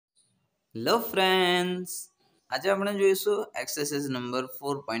Hello friends, આજે આપણે જોઈશું એક્સરસાઇઝ નંબર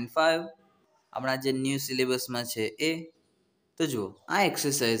 4.5 આપણા જે ન્યૂ સિલેબસમાં છે એ. તો જુઓ, આ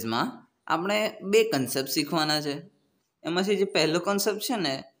એક્સરસાઇઝમાં આપણે બે કન્સેપ્ટ શીખવાના છે. એમાંથી જે પહેલો કન્સેપ્ટ છે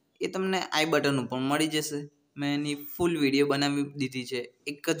ને એ તમને આઈ બટન ઉપર મળી જશે. મેં એની ફૂલ વિડીયો બનાવી દીધી છે,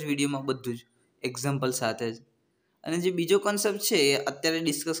 એક જ વિડીયોમાં બધું જ એક્ઝામ્પલ સાથે જ. અને જે બીજો કન્સેપ્ટ છે એ અત્યારે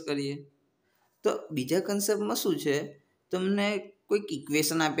ડિસ્કસ કરીએ. તો બીજા કન્સેપ્ટમાં શું છે, તમને કોઈક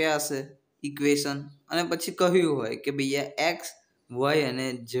ઇક્વેશન આપ્યા હશે, ઇક્વેશન, અને પછી કહ્યું હોય કે ભૈયા એક્સ વાય અને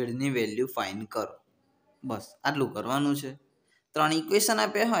ઝેડની વેલ્યુ ફાઇન્ડ કરો. બસ આટલું કરવાનું છે. ત્રણ ઇક્વેશન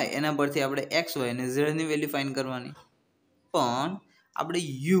આપ્યા હોય એના પરથી આપણે એક્સ વાય અને ઝેડની વેલ્યુ ફાઇન્ડ કરવાની. પણ આપણે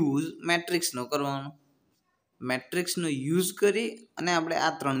યુઝ મેટ્રિક્સનો કરવાનો. મેટ્રિક્સનો યુઝ કરી અને આપણે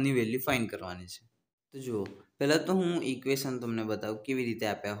આ ત્રણની વેલ્યુ ફાઇન્ડ કરવાની છે. તો જુઓ, પહેલાં તો હું ઇક્વેશન તમને બતાવું કેવી રીતે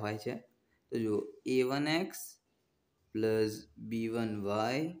આપ્યા હોય છે. તો જુઓ, a1x plus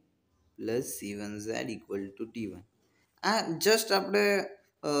b1y plus c1z equal to d1. આ જસ્ટ આપણે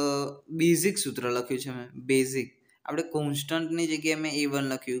બેઝિક સૂત્ર લખ્યું છે. મેં બેઝિક આપણે કોન્સ્ટન્ટની જગ્યાએ મેં a1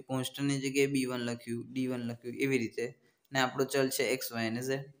 લખ્યું, કોન્સ્ટન્ટની જગ્યાએ b1 લખ્યું, d1 લખ્યું, એવી રીતે. ને આપણો ચલ છે એક્સ વાય અને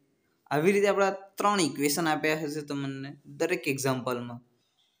ઝેડ. આવી રીતે આપણા ત્રણ ઇક્વેશન આપ્યા હશે તમને દરેક એક્ઝામ્પલમાં.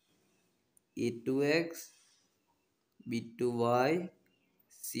 a2x b2y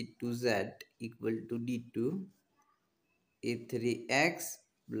c2z equal to d2, a3x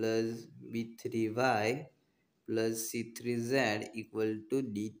plus b3y plus c3z equal to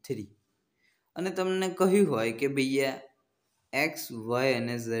d3. અને તમને કહ્યું હોય કે ભૈયા એક્સ વાય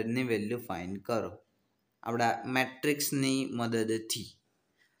અને ઝેડની વેલ્યુ ફાઇન્ડ કરો આપણા મેટ્રિક્સની મદદથી.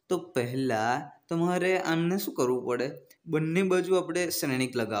 તો પહેલાં તમારે આમને શું કરવું પડે, બંને બાજુ આપણે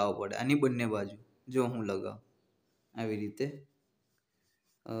શ્રેણિક લગાવવો પડે. આની બંને બાજુ જો હું લગાવું આવી રીતે,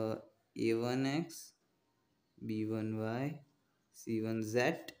 a1x b1y c1z,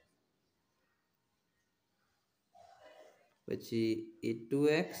 પછી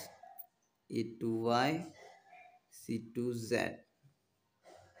a2x a2y c2z,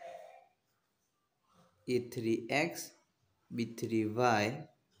 a3x b3y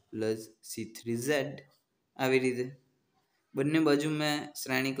plus c3z. આવી રીતે બંને બાજુ મેં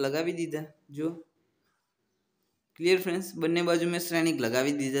શ્રેણિક લગાવી દીધા. જો ક્લિયર ફ્રેન્ડ્સ, બંને બાજુ મેં શ્રેણિક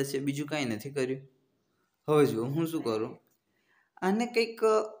લગાવી દીધા છે, બીજું કાંઈ નથી કર્યું. હવે જુઓ હું શું કરું, આને કંઈક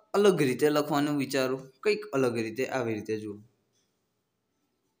અલગ રીતે લખવાનું વિચારું, કંઈક અલગ રીતે. આવી રીતે જુઓ,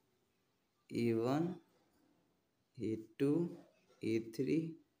 a1 a2 a3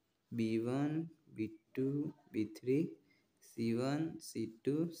 b1 b2 b3 c1 c2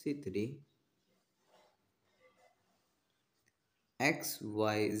 c3 x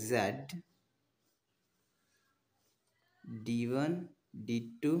y z d1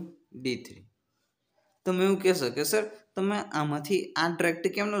 d2 d3. તમે એવું કહેશો કે સર તમે આમાંથી આ ડાયરેક્ટ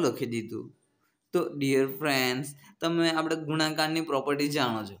કેમનું લખી દીધું? તો ડિયર ફ્રેન્ડ્સ, તમે આપણે ગુણાકારની પ્રોપર્ટી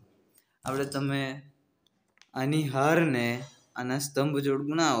જાણો છો. આપણે તમે આની હારને આના સ્તંભ જોડ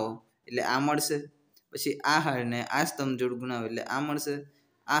ગુણાવો એટલે આ મળશે. પછી આ હારને આ સ્તંભ જોડ ગુણાવો એટલે આ મળશે.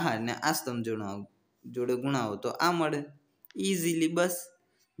 આ હારને આ સ્તંભ જોડે ગુણાવો તો આ મળે. ઇઝીલી બસ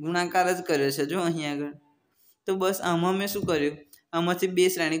ગુણાકાર જ કર્યો છે જો અહીં આગળ. તો બસ આમાં મેં શું કર્યું, આમાંથી બે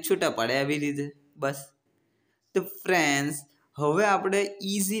શ્રેણિક છૂટા પાડે આવી રીતે. બસ. તો ફ્રેન્ડ્સ, હવે આપણે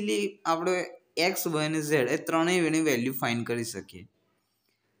ઇઝીલી આપણે એક્સ વાય અને ઝેડ એ ત્રણેયની વેલ્યુ ફાઇન્ડ કરી શકીએ.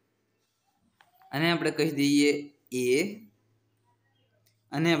 અને આપણે કહી દઈએ એ,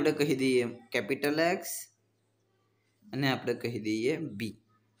 અને આપણે કહી દઈએ કેપિટલ એક્સ, અને આપણે કહી દઈએ બી.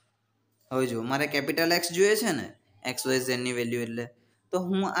 હવે જો મારે કેપિટલ એક્સ જોઈએ છે ને, એક્સ વાય ઝેડની વેલ્યુ, એટલે તો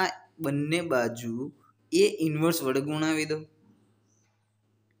હું આ બંને બાજુ એ ઇન્વર્સ વડે ગુણાવી દઉં.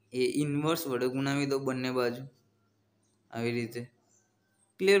 એ ઇન્વર્સ વડે ગુણાવી દઉં બંને બાજુ આવી રીતે.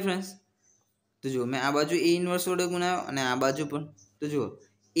 Clear friends? તો જુઓ, મેં આ બાજુ એ ઇન્વર્સ વડે ગુણાવ્યો અને આ બાજુ પણ. તો જુઓ,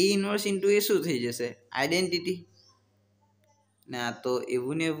 એ ઇન્વર્સ ઇન્ટુ એ શું થઈ જશે, આઈડેન્ટિટી. ને આ તો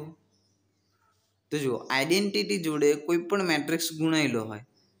એવું ને એવું. તો જુઓ, આઈડેન્ટિટી જોડે કોઈ પણ મેટ્રિક્સ ગુણાયેલો હોય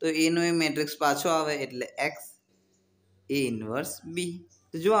તો એનો એ મેટ્રિક્સ પાછો આવે એટલે એક્સ એ ઇન્વર્સ બી.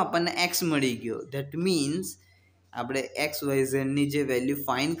 તો જો આપણને એક્સ મળી ગયો, ધેટ મીન્સ આપણે એક્સ વાય ઝેડની જે વેલ્યુ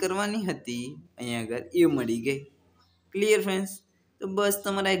ફાઇન્ડ કરવાની હતી અહીંયા આગળ એ મળી ગઈ. Clear friends? તો બસ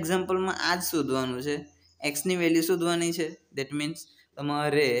તમારા એક્ઝામ્પલમાં આ જ શોધવાનું છે, એક્સની વેલ્યુ શોધવાની છે. ધેટ મીન્સ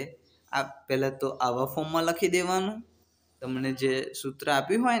તમારે આ પહેલાં તો આવા ફોર્મમાં લખી દેવાનું. તમને જે સૂત્ર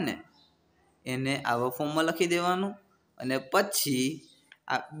આપ્યું હોય ને એને આવા ફોર્મમાં લખી દેવાનું, અને પછી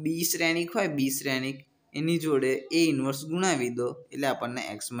આ બી શ્રેણિક હોય, બી શ્રેણિક એની જોડે એ ઇન્વર્સ ગુણાવી દો એટલે આપણને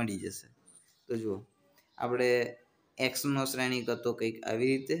એક્સ મળી જશે. તો જુઓ, આપણે એક્સનો શ્રેણિક હતો કંઈક આવી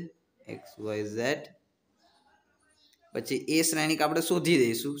રીતે, એક્સ વાય ઝેડ, પછી એ શ્રેણિક આપણે શોધી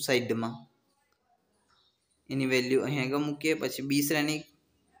દઈશું સાઈડમાં, એની વેલ્યુ અહીં આગળ મૂકીએ. પછી બી શ્રેણિક,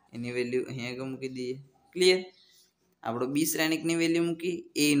 એની વેલ્યુ અહીં આગળ મૂકી દઈએ. ક્લિયર? આપણો બી શ્રેણિકની વેલ્યુ મૂકી,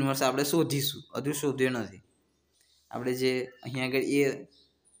 એ ઇન્વર્સ આપણે શોધીશું, હજુ શોધ્યો નથી. આપણે જે અહીં આગળ એ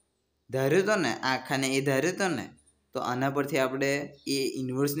ધાર્યો હતો ને, આખાને એ ધાર્યો હતો ને, તો આના પરથી આપણે એ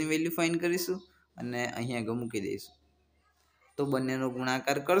ઇન્વર્સની વેલ્યુ ફાઇન્ડ કરીશું અને અહીં આગળ મૂકી દઈશું. તો બંનેનો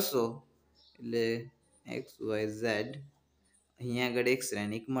ગુણાકાર કરશો એટલે એક્સ વાય ઝેડ અહીંયા આગળ એક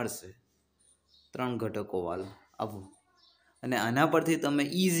શ્રેણિક મળશે 3 ઘટકો વાળું આવું. અને આના પરથી તમે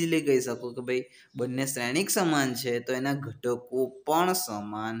ઇઝીલી કહી શકો કે ભાઈ બંને શ્રેણિક સમાન છે તો એના ઘટકો પણ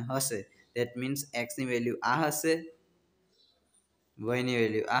સમાન હશે. ધેટ મીન્સ એક્સની વેલ્યુ આ હશે, વાયની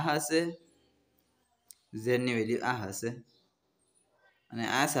વેલ્યુ આ હશે, ઝેડની વેલ્યુ આ હશે. અને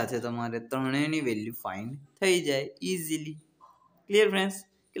આ સાથે તમારે ત્રણેયની વેલ્યુ ફાઇન્ડ થઈ જાય ઇઝીલી. Clear friends?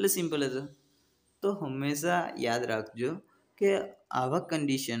 કેટલું સિમ્પલ હતું. તો હંમેશા યાદ રાખજો કે આવા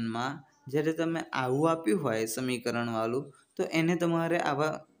કન્ડિશનમાં જ્યારે તમે આવું આપ્યું હોય સમીકરણવાળું, તો એને તમારે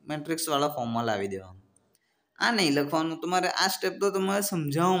આવા મેટ્રિક્સવાળા ફોર્મમાં લાવી દેવાનું. આ નહીં લખવાનું. તમારે આ સ્ટેપ તો તમારે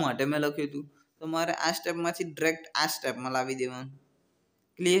સમજાવવા માટે મેં લખ્યું હતું. તમારે આ સ્ટેપમાંથી ડાયરેક્ટ આ સ્ટેપમાં લાવી દેવાનું.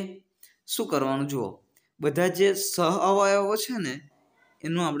 ક્લિયર? શું કરવાનું જુઓ, બધા જે સહ અવયવો છે ને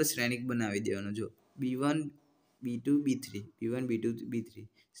એનું આપણે શ્રેણિક બનાવી દેવાનું. જો B1 B2 B3 B1 B2 B3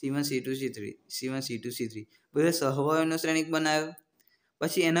 C1 C2 C3 C1 C2 C3 બધા સહઅવયવનો શ્રેણિક બનાવ્યો.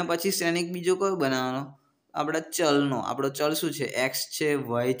 પછી એના પછી શ્રેણિક બીજો કયો બનાવવાનો? આપણા ચલનો. આપણો ચલ શું છે? એક્સ છે,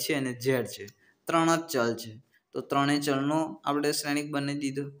 વાય છે અને ઝેડ છે. 3 જ ચલ છે. તો ત્રણેય ચલનો આપણે શ્રેણિક બનાવી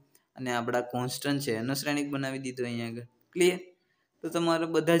દીધો અને આપણા કોન્સ્ટન્ટ છે એનો શ્રેણિક બનાવી દીધો અહીંયા આગળ. ક્લિયર? તો તમારે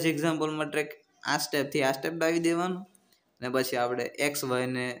બધા જ એક્ઝામ્પલમાં ટ્રેક આ સ્ટેપથી આ સ્ટેપ લાવી દેવાનું. અને પછી આપણે એક્સ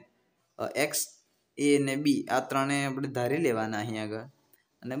વાયને એક્સ એ અને બી આ ત્રણેય આપણે ધારી લેવાના અહીં આગળ.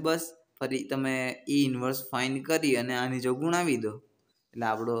 અને બસ ફરી તમે એ ઇન્વર્સ ફાઇન્ડ કરી અને આની જો ગુણાવી દો એટલે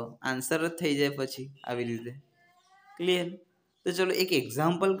આપણો આન્સર જ થઈ જાય પછી આવી રીતે. ક્લિયર? તો ચલો એક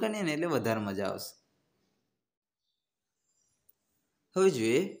એક્ઝામ્પલ કરીએ ને એટલે વધારે મજા આવશે. હવે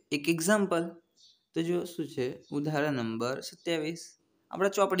જોઈએ એક એક્ઝામ્પલ. તો જો શું છે, ઉદાહરણ નંબર 27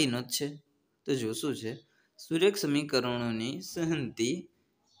 આપણા ચોપડીનો જ છે. તો જો શું છે, સુરેખ સમીકરણોની સંહતિ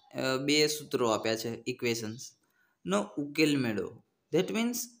બે સૂત્રો આપ્યા છે ઇક્વેશન્સ નો ઉકેલ મેળવો. ધેટ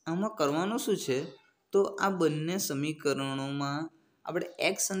મીન્સ આમાં કરવાનું શું છે, તો આ બંને સમીકરણોમાં આપણે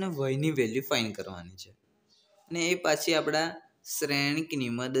એક્સ અને વાયની વેલ્યુ ફાઇન્ડ કરવાની છે અને એ પાછી આપણા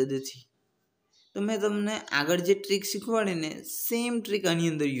શ્રેણિકની મદદથી. તો મેં તમને આગળ જે ટ્રીક શીખવાડી ને સેમ ટ્રીક આની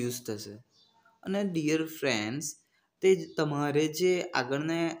અંદર યુઝ થશે. અને ડિયર ફ્રેન્ડ્સ, તે તમારે જે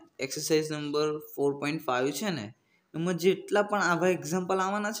આગળના એક્સરસાઇઝ નંબર 4.5 છે ને એમાં જેટલા પણ આવા એક્ઝામ્પલ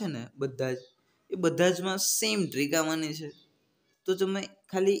આવવાના છે ને બધા જ એ બધા જમાં સેમ ટ્રીક આવવાની છે. તો તમે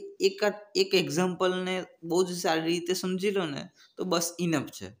ખાલી એક એક્ઝામ્પલને બહુ જ સારી રીતે સમજી લો ને તો બસ ઇનફ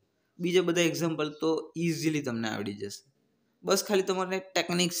છે. બીજા બધા એક્ઝામ્પલ તો ઇઝીલી તમને આવડી જશે. બસ ખાલી તમારે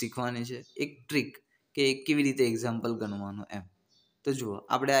ટેકનિક શીખવાની છે, એક ટ્રીક કે કેવી રીતે એક્ઝામ્પલ ગણવાનું એમ. તો જુઓ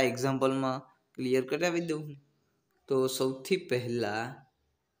આપણે આ એક્ઝામ્પલમાં ક્લિયર કરાવી દઉં. તો સૌથી પહેલાં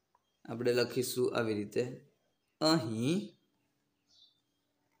આપણે લખીશું આવી રીતે. અહીં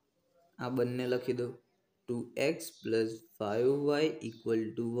આ બંને લખી દો. 2x + 5y =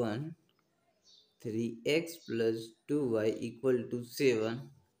 1, 3x + 2y = 7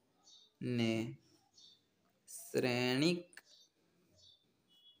 ને શ્રેણિક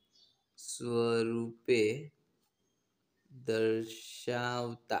સ્વરૂપે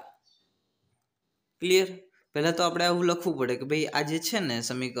દર્શાવતા. ક્લિયર? પહેલાં તો આપણે આવું લખવું પડે કે ભાઈ આ જે છે ને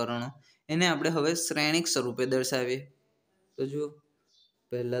સમીકરણો એને આપણે હવે શ્રેણિક સ્વરૂપે દર્શાવીએ. તો જો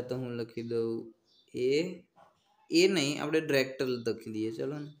પહેલાં તો હું લખી દઉં એ નહીં, આપણે ડાયરેક્ટ લખી દઈએ.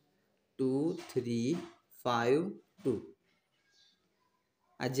 ચલો ને 2 3 5 2.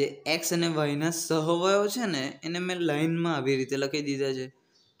 આ જે એક્સ અને વાયના સહઅવયવ છે ને એને મેં લાઇનમાં આવી રીતે લખી દીધા છે.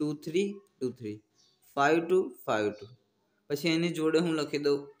 2 3 2 3 5 2 5 2. પછી એની જોડે હું લખી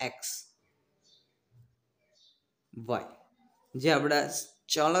દઉં એક્સ વાય. જે આપણા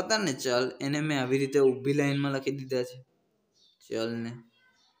ચલ હતા ને ચલ એને મેં આવી રીતે ઊભી લાઈનમાં લખી દીધા છે ચલને.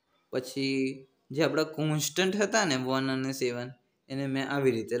 પછી જે આપણા કોન્સ્ટન્ટ હતા ને 1 અને 7 એને મેં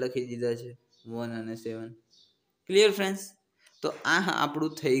આવી રીતે લખી દીધા છે 1 અને 7. Clear friends? તો આ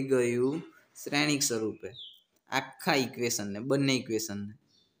આપણું થઈ ગયું શ્રેણિક સ્વરૂપે આખા ઇક્વેશનને, બંને ઇક્વેશનને.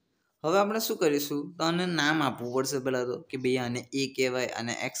 હવે આપણે શું કરીશું, તો આને નામ આપવું પડશે પહેલાં તો કે ભાઈ આને એ કહેવાય,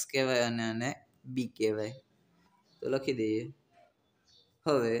 આને એક્સ કહેવાય અને આને બી કહેવાય. તો લખી દઈએ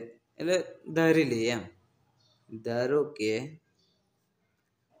હવે. એટલે ધારી લઈએ એમ. ધારો કે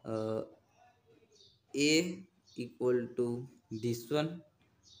a = this one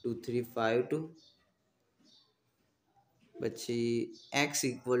 2 3 5 2, પછી x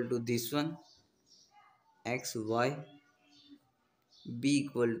equal to this one, x Y, B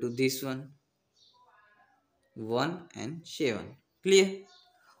equal to this one, 1 and 7. Clear?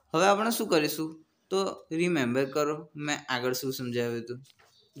 હવે આપણે શું કરીશું તો રિમેમ્બર કરો મેં આગળ શું સમજાવ્યું હતું.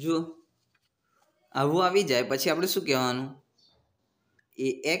 જુઓ આવું આવી જાય પછી આપણે શું કહેવાનું, એ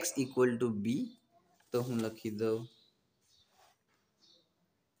એક્સ ઇક્વલ ટુ બી, તો હું લખી દઉં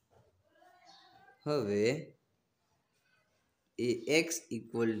હવે એ એક્સ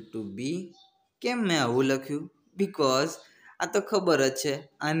ઇક્વલ ટુ બી. કેમ મેં આવું લખ્યું? બિકોઝ આ તો ખબર જ છે,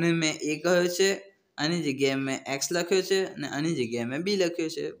 આને મેં એ કહ્યો છે, આની જગ્યાએ મેં એક્સ લખ્યો છે અને આની જગ્યાએ મેં બી લખ્યો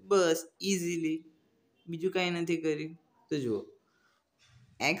છે. બસ ઇઝીલી, બીજું કાંઈ નથી કર્યું. તો જુઓ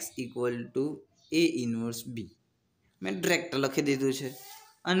x equal to A inverse બી મેં ડિરેક્ટ લખી દીધું છે.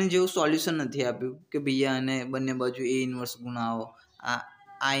 અને જેવું સોલ્યુશન નથી આપ્યું કે ભાઈ આને બંને બાજુ એ ઇનવર્સ ગુણાવો,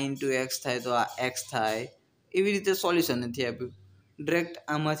 આ ઇન્ટુ એક્સ થાય તો આ એક્સ થાય, એવી રીતે સોલ્યુશન નથી આપ્યું. ડિરેક્ટ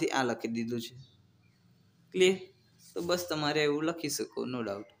આમાંથી આ લખી દીધું છે. ક્લિયર? તો બસ તમારે એવું લખી શકો, no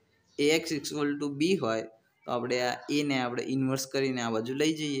doubt. A x equal to બી હોય તો આપણે આ એને આપણે ઇન્વર્સ કરીને આ બાજુ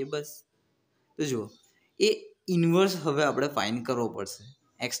લઈ જઈએ બસ. તો જુઓ એ ઇન્વર્સ હવે આપણે ફાઇન્ડ કરવો પડશે.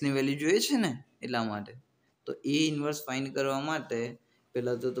 એક્સની વેલ્યુ જોઈએ છે ને એટલા માટે. તો એ ઇન્વર્સ ફાઇન્ડ કરવા માટે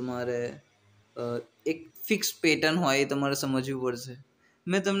પહેલાં તો તમારે એક ફિક્સ પેટર્ન હોય એ તમારે સમજવું પડશે.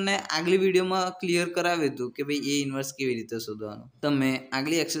 મેં તમને આગલી વિડીયોમાં ક્લિયર કરાવ્યું હતું કે ભાઈ એ ઇન્વર્સ કેવી રીતે શોધવાનું. તમે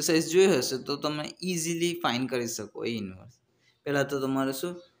આગલી એક્સરસાઇઝ જોઈ હશે તો તમે ઇઝીલી ફાઇન્ડ કરી શકો એ ઇન્વર્સ. પહેલાં તો તમારે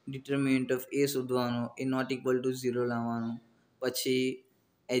શું ડિટર્મિનન્ટ ઓફ એ શોધવાનો, એ નોટ ઇક્વલ ટુ 0 લાવવાનું, પછી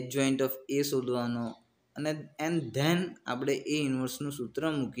એડજોઇન્ટ ઓફ એ શોધવાનો, અને એન્ડ ધેન આપણે એ ઇન્વર્સનું સૂત્ર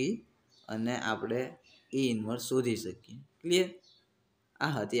મૂકી અને આપણે એ ઇન્વર્સ શોધી શકીએ. ક્લિયર?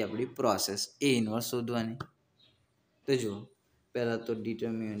 આ હતી આપણી પ્રોસેસ એ ઇન્વર્સ શોધવાની. તો જુઓ પહેલાં તો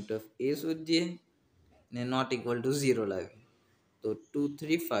ડિટર્મિનન્ટ ઓફ એ શોધીએ ને નોટ ઇક્વલ ટુ 0 લાવીએ. તો 2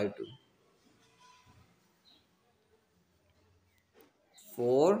 3 5 2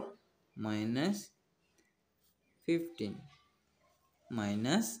 4 minus 15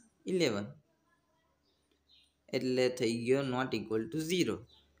 minus 11 એટલે થઈ ગયો not equal to 0.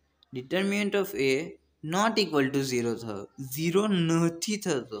 Determinant of A not equal to 0 થયો, 0 નથી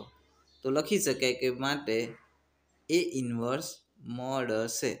થતો, તો લખી શકાય કે માટે એ ઇન્વર્સ મોડ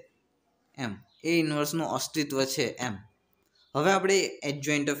હશે એમ, એ ઇન્વર્સનું અસ્તિત્વ છે એમ. હવે આપણે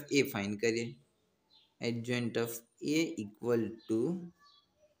એડજોઇન્ટ ઓફ એ ફાઇન્ડ કરીએ. Adjoint of A equal to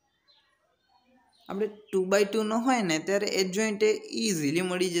આપણે 2/2 નો હોય ને ત્યારે એડજોઇન્ટ એ ઇઝીલી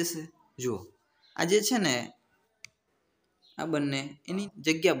મળી જશે. જુઓ આ જે છે ને આ બંને એની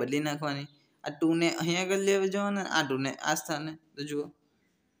જગ્યા બદલી નાખવાની. આ 2 ને અહીંયા આગળ લેવા જવાના, આ 2 ને આ સ્થાને. તો જુઓ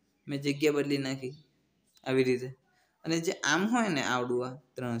મેં જગ્યા બદલી નાખી આવી રીતે. અને જે આમ હોય ને આવડું આ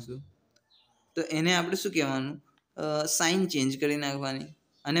 300, તો એને આપણે શું કહેવાનું, સાઇન ચેન્જ કરી નાખવાની.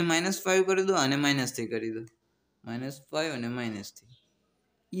 અને -5 કરી દો, અને -3 કરી દો. -5 અને -3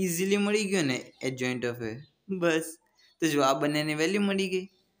 ઇઝીલી મળી ગયો ને એડજોઇન્ટ ઓફ એ. બસ તો જો આ બંનેની વેલ્યુ મળી ગઈ.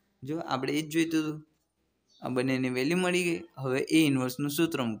 જો આપણે એ જ જોઈતું હતું, આ બંનેની વેલ્યુ મળી ગઈ. હવે એ ઇન્વર્સનું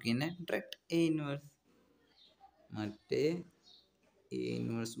સૂત્ર મૂકીને ડાયરેક્ટ એ ઇન્વર્સ માટે એ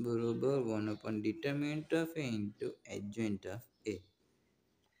ઇન્વર્સ બરોબર 1 determinant of A into adjoint of A.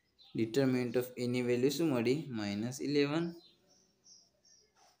 Determinant of any value શું મળી? -11.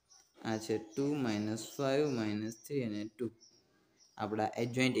 આ છે 2 -5 -3 અને 2. આપણા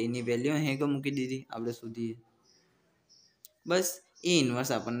એડજોઇન્ટ એની વેલ્યુ અહીં મૂકી દીધી આપણે શોધીએ. બસ એ ઇન્વર્સ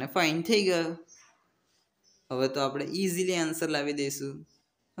આપણને ફાઇન્ડ થઈ ગયો. હવે તો આપણે ઇઝીલી આન્સર લાવી દઈશું.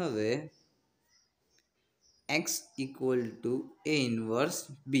 હવે x equal to A inverse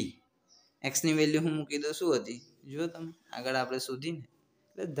B. એક્સની value હું મૂકી દઉં, શું હતી જુઓ તમે આગળ આપણે શોધીને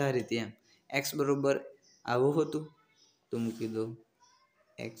એટલે ધારી ત્યાં એક્સ બરોબર આવું હતું તો મૂકી દો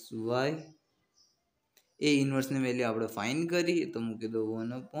એક્સ વાય. એ ઇન્વર્સની વેલ્યુ આપણે ફાઇન્ડ કરી તો મૂકી દો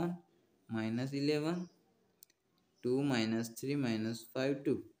 1/-11 2 -3 -5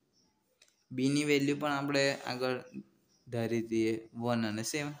 2. બીની વેલ્યુ પણ આપણે આગળ ધારી દઈએ 1 અને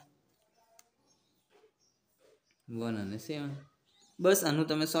 7. 1 અને 7. બસ આનું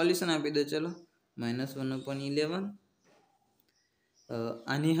તમે સોલ્યુશન આપી દો. ચલો -1/11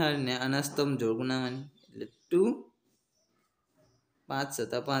 આની હારને આના સ્તંભ જોડ ગુણાવવાની એટલે 2 5 ×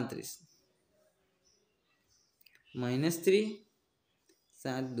 35 -3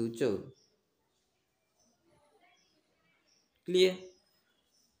 7 × 2 14. ક્લિયર?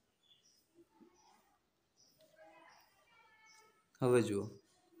 હવે જુઓ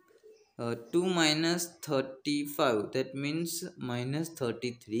 2 -35 દેટ મીન્સ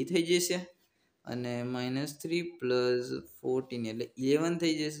 -33 થઈ જશે અને -3 + 14 એટલે 11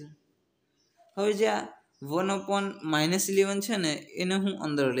 થઈ જશે. હવે જે આ 1/-11 છે ને એને હું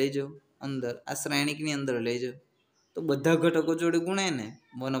અંદર લઈ જાઉં, અંદર આ શ્રેણિકની અંદર લઈ જાઉં તો બધા ઘટકો જોડે ગુણાય ને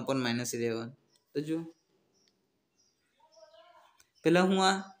 1/-11. તો જો પેલા હું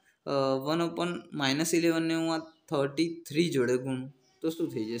આ 1/-11 ને હું આ 33 જોડે ગુણું તો શું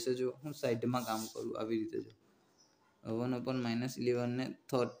થઈ જશે? જો હું સાઈડમાં કામ કરું આવી રીતે, જો 1/-11 ને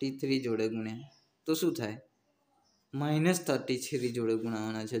 33 જોડે ગુણ્યા તો શું થાય? -33 જોડે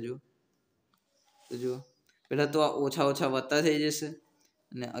ગુણાવાના છે. જો તો જો પેલા તો આ ઓછા ઓછા વત્તા થઈ જશે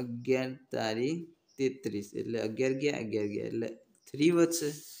અને 11×33 એટલે 11 ગયા 11 ગયા એટલે 3 વધશે.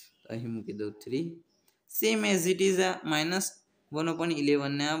 અહીં મૂકી દઉં 3. સેમ એઝ ઇટ ઇઝ આ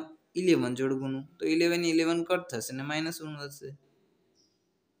 -1/11 ને આ 11 જોડે ગુણું તો 11 કટ થશે ને -1 વધશે.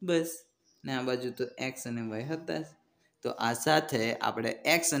 બસ. ને આ બાજુ તો એક્સ અને વાય હતા જ. તો આ સાથે આપણે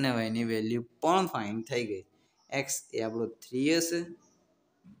એક્સ અને વાયની વેલ્યુ પણ ફાઇન્ડ થઈ ગઈ. એક્સ એ આપણો 3 હશે,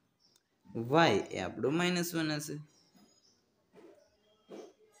 વાય એ આપણો -1 હશે.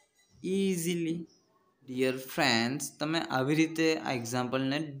 ઇઝીલી. ડિયર ફ્રેન્ડ્સ, તમે આવી રીતે આ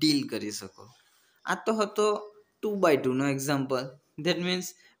એક્ઝામ્પલને ડીલ કરી શકો. આ તો હતો 2x2 no example. That means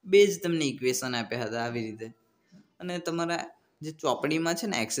બે જ તમને ઇક્વેશન આપ્યા હતા આવી રીતે. અને તમારા જે ચોપડીમાં છે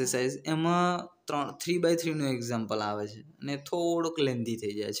ને એક્સરસાઇઝ એમાં 3x3 નું એક્ઝામ્પલ આવે છે અને થોડોક લેન્ધી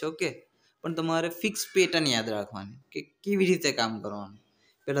થઈ જાય છે. ઓકે, પણ તમારે ફિક્સ પેટર્ન યાદ રાખવાની કે કેવી રીતે કામ કરવાનું.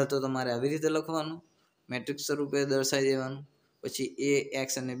 પહેલાં તો તમારે આવી રીતે લખવાનું, મેટ્રિક્સ સ્વરૂપે દર્શાવી દેવાનું, પછી એ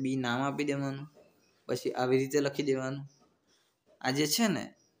એક્સ અને બી નામ આપી દેવાનું, પછી આવી રીતે લખી દેવાનું. આ જે છે ને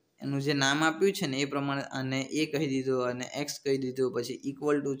એનું જે નામ આપ્યું છે ને એ પ્રમાણે આને એ કહી દીધું અને એક્સ કહી દીધું, પછી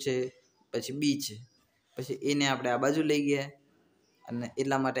ઇક્વલ ટુ છે, પછી બી છે, પછી એને આપણે આ બાજુ લઈ ગયા અને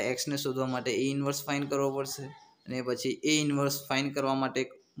એટલા માટે એક્સને શોધવા માટે એ ઇન્વર્સ ફાઇન્ડ કરવો પડશે. અને પછી એ ઇન્વર્સ ફાઇન્ડ કરવા માટે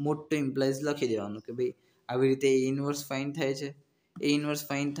એક મોટું ઇમ્પ્લાઇઝ લખી દેવાનું કે ભાઈ આવી રીતે એ ઇન્વર્સ ફાઇન્ડ થાય છે. એ ઇન્વર્સ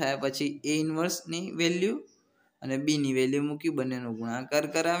ફાઇન્ડ થયા પછી એ ઇન્વર્સની વેલ્યુ અને બીની વેલ્યુ મૂકી બંનેનો ગુણાકાર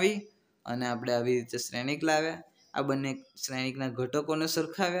કરાવી અને આપણે આવી રીતે શ્રેણિક લાવ્યા. આ બંને શ્રેણિકના ઘટકોને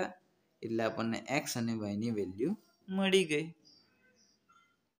સરખાવ્યા એટલે આપણને એક્સ અને વાયની વેલ્યુ મળી ગઈ.